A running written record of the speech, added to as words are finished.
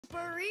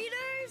Super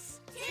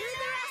Readers, to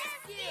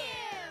the rescue!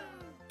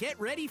 Get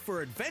ready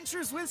for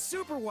Adventures with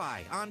Super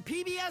Y on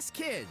PBS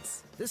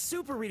Kids. The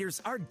Super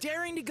Readers are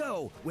daring to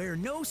go where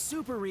no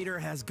Super Reader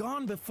has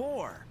gone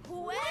before.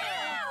 Wow!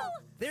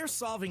 They're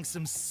solving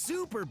some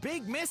super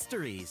big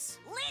mysteries.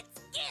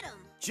 Let's get them!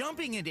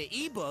 Jumping into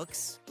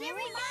ebooks. Here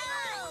we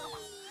go!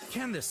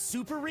 Can the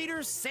Super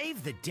Readers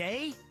save the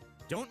day?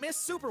 Don't miss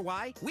Super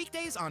Y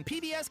weekdays on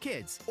PBS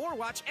Kids or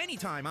watch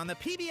anytime on the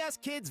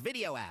PBS Kids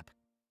video app.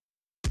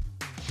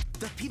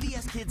 The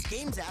PBS Kids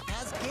Games app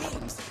has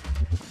games.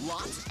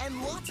 Lots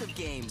and lots of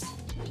games.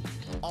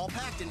 All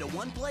packed into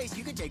one place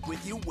you can take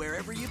with you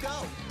wherever you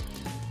go.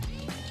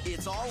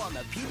 It's all on the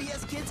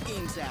PBS Kids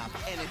Games app,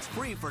 and it's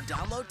free for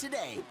download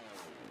today.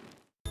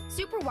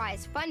 Super Y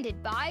is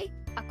funded by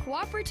a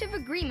cooperative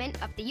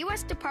agreement of the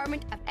U.S.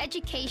 Department of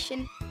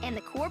Education and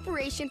the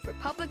Corporation for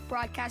Public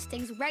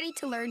Broadcasting's Ready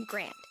to Learn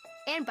grant,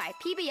 and by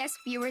PBS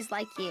viewers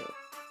like you.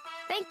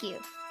 Thank you.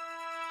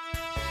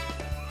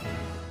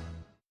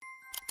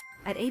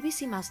 At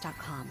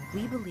abcmouse.com,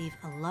 we believe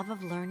a love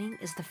of learning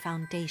is the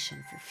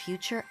foundation for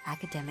future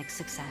academic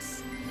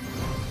success.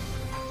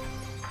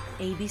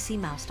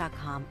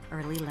 abcmouse.com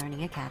Early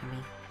Learning Academy,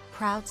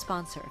 proud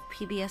sponsor of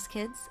PBS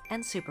Kids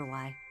and Super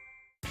Y.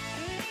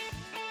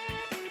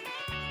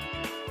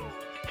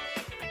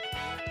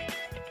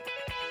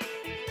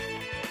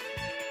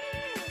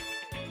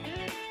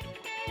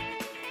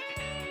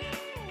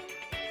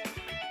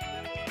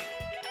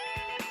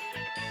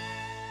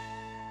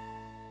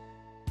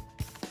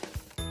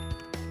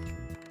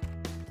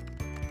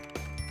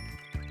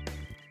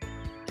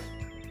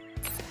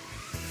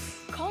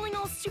 Calling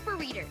all Super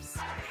Readers.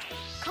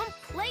 Come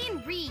play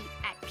and read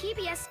at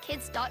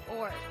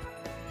pbskids.org.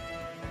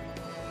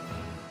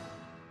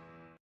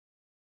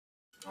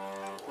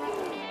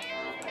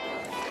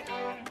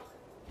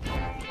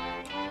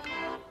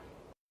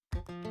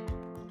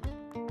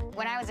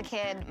 When I was a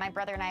kid, my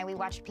brother and I, we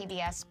watched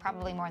PBS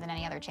probably more than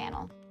any other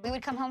channel. We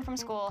would come home from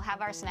school,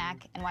 have our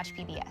snack, and watch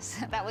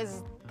PBS. That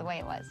was the way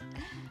it was.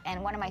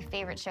 And one of my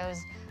favorite shows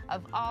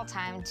of all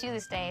time to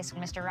this day is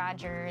Mr.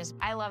 Rogers.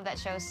 I love that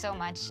show so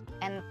much,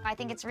 and I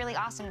think it's really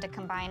awesome to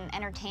combine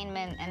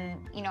entertainment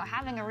and, you know,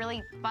 having a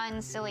really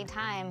fun, silly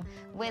time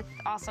with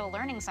also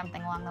learning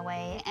something along the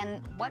way.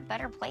 And what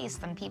better place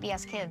than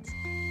PBS Kids?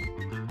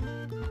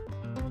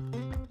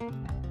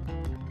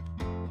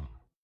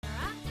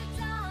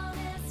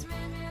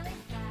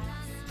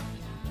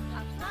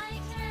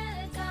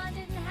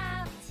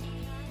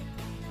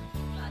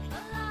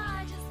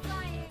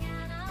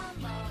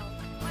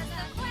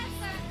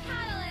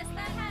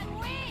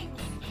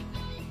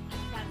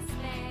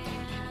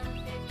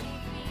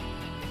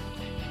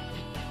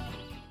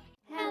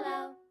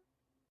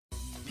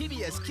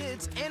 PBS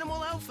Kids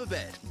Animal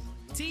Alphabet.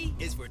 T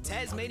is for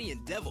Tasmanian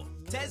Devil.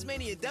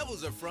 Tasmanian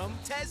Devils are from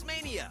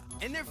Tasmania,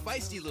 and they're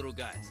feisty little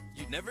guys.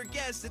 You'd never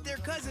guess that they're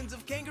cousins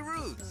of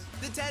kangaroos.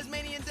 The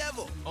Tasmanian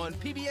Devil on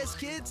PBS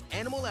Kids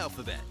Animal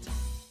Alphabet.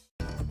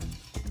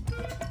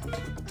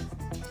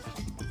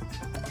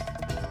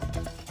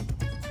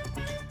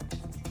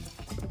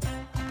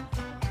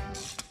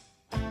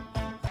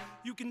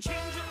 You can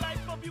change your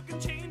life up, you can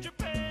change your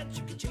pants,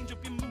 you can change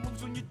up your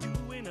moves when you're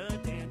doing a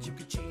dance. You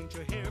can change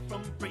your hair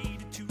from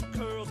braided to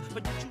curls,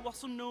 but did you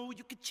also know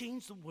you could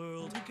change the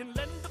world? You can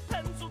lend a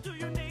pencil to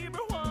your neighbor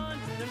Juan,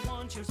 then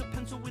Juan shares a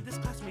pencil with his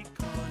classmate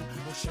Con.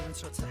 Well, sharing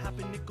starts to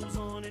happen, it goes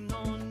on and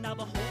on. Now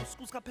the whole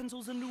school's got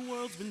pencils and new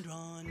world's been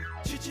drawn.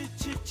 Change it,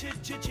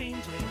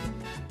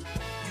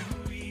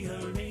 you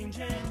rearrange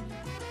it.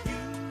 You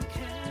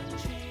can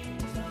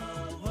change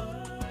the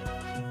world.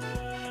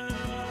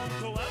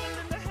 Go out and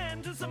lend a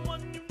hand to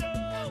someone you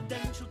know,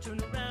 then she'll turn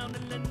around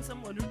and lend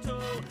someone her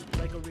toe.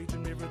 Like a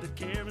raging river, the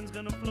caring's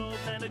gonna flow.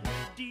 Plant a good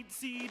deed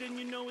seed and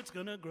you know it's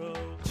gonna grow.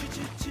 Change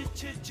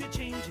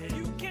it,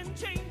 you can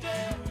change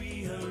it.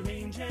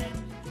 Rearrange it,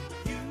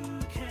 you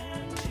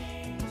can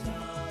change the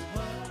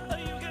world.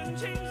 You can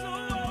change the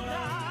world.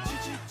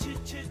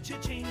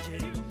 Change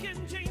it, you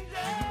can change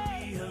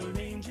it.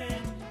 Rearrange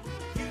it,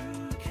 you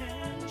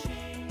can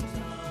change the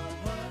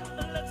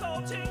world. Let's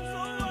all change the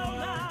world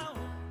now.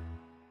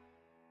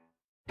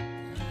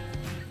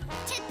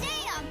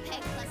 Today on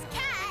Pig Plus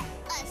Cat,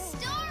 a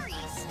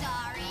story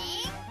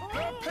starring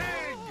The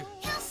Pig!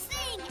 He'll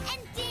sing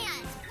and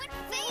dance with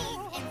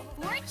fame and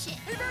fortune.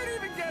 He might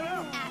even get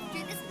up!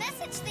 After this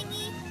message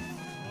thingy.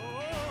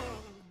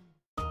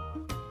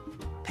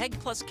 Peg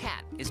Plus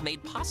Cat is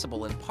made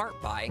possible in part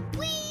by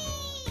Whee!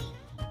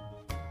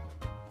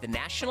 the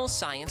National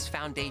Science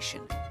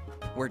Foundation,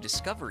 where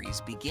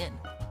discoveries begin,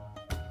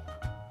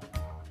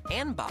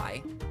 and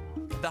by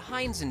the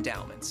Heinz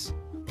Endowments,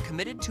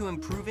 committed to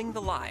improving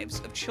the lives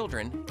of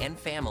children and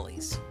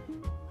families,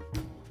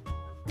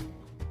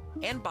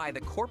 and by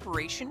the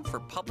Corporation for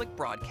Public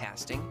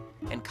Broadcasting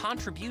and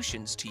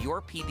contributions to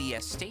your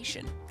PBS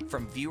station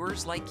from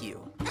viewers like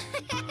you.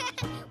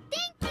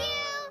 Thank